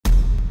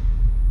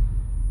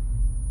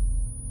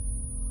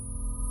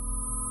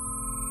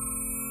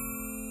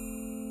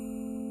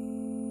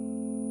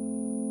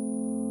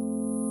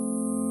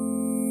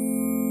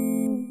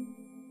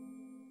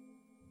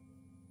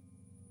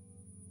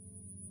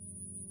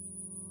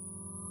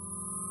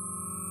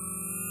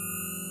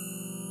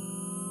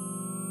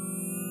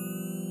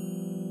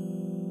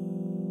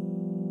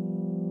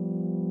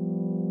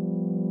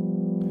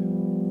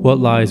What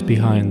lies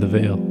behind the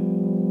veil?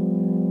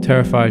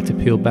 Terrified to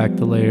peel back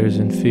the layers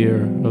in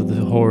fear of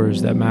the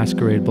horrors that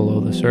masquerade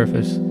below the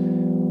surface,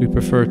 we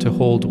prefer to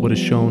hold what is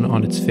shown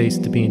on its face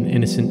to be an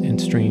innocent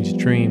and strange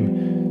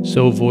dream,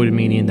 so void of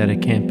meaning that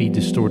it can't be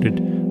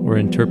distorted or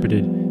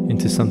interpreted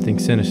into something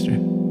sinister.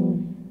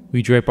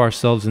 We drape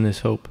ourselves in this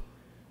hope,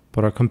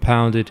 but are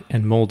compounded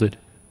and molded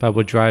by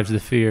what drives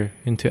the fear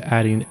into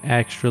adding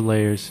extra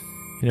layers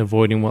and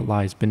avoiding what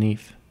lies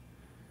beneath.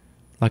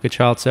 Like a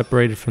child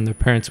separated from their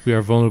parents, we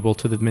are vulnerable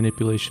to the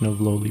manipulation of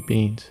lowly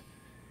beings.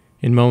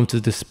 In moments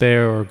of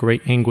despair or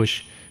great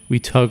anguish, we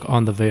tug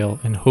on the veil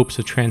in hopes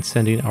of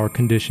transcending our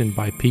condition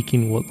by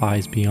peeking what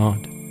lies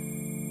beyond.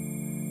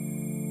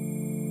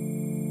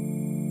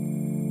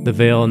 The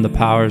veil and the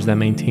powers that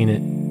maintain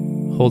it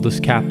hold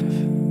us captive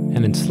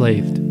and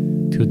enslaved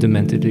to a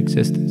demented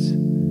existence.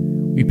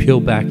 We peel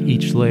back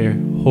each layer,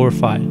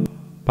 horrified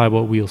by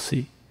what we'll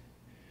see.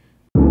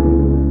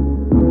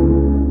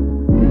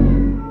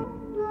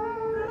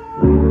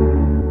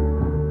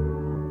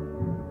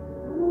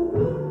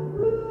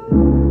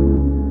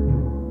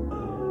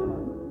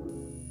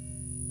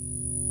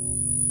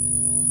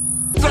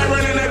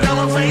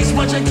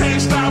 But you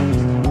can't stop.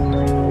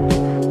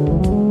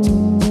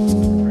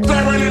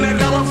 Glaring in that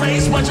double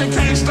face, but you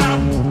can't stop.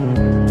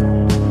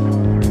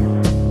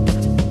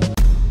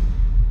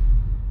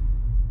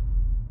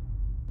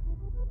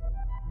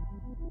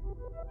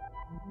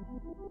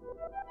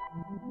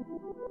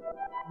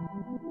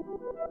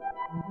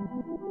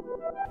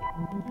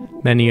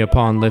 Many,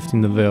 upon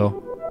lifting the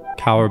veil,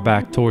 cower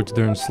back towards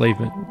their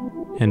enslavement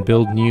and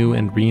build new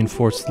and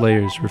reinforced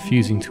layers,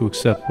 refusing to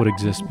accept what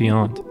exists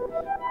beyond.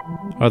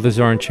 Others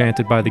are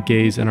enchanted by the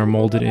gaze and are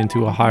molded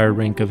into a higher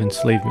rank of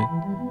enslavement,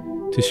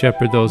 to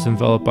shepherd those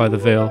enveloped by the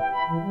veil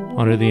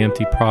under the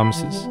empty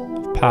promises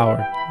of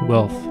power,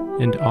 wealth,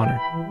 and honor.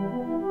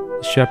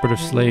 The shepherd of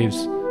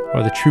slaves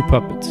are the true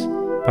puppets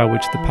by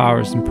which the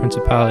powers and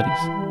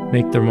principalities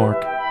make their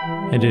mark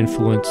and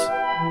influence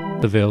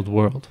the veiled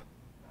world.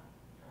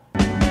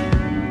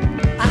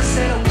 I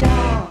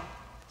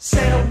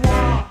said a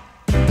war,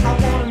 I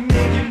wanna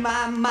make you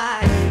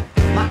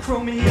my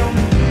chromium.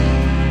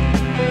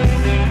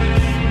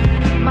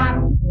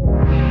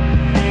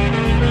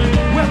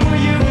 Where were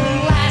you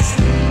last?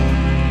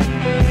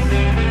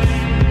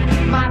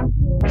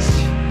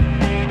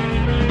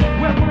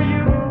 Where were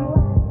you?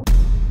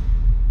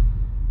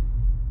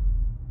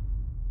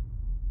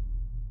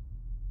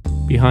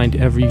 Behind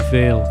every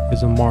veil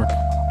is a mark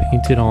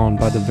painted on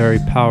by the very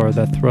power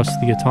that thrusts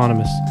the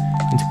autonomous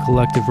into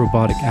collective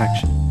robotic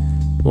action,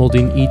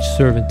 molding each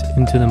servant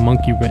into the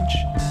monkey wrench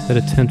that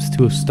attempts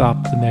to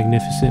stop the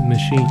magnificent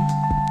machine.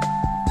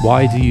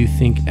 Why do you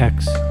think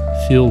X,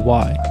 feel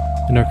Y,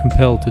 and are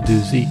compelled to do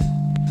Z?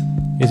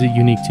 Is it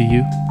unique to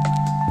you?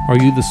 Are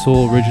you the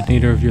sole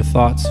originator of your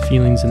thoughts,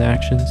 feelings, and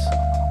actions?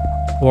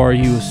 Or are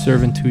you a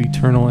servant to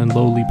eternal and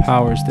lowly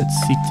powers that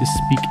seek to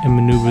speak and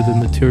maneuver the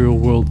material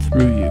world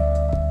through you?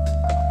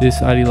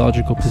 This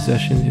ideological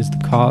possession is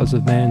the cause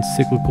of man's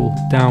cyclical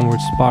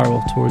downward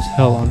spiral towards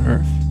hell on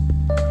earth.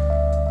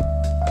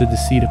 The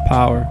deceit of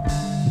power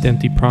and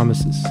empty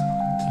promises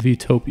of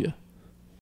utopia.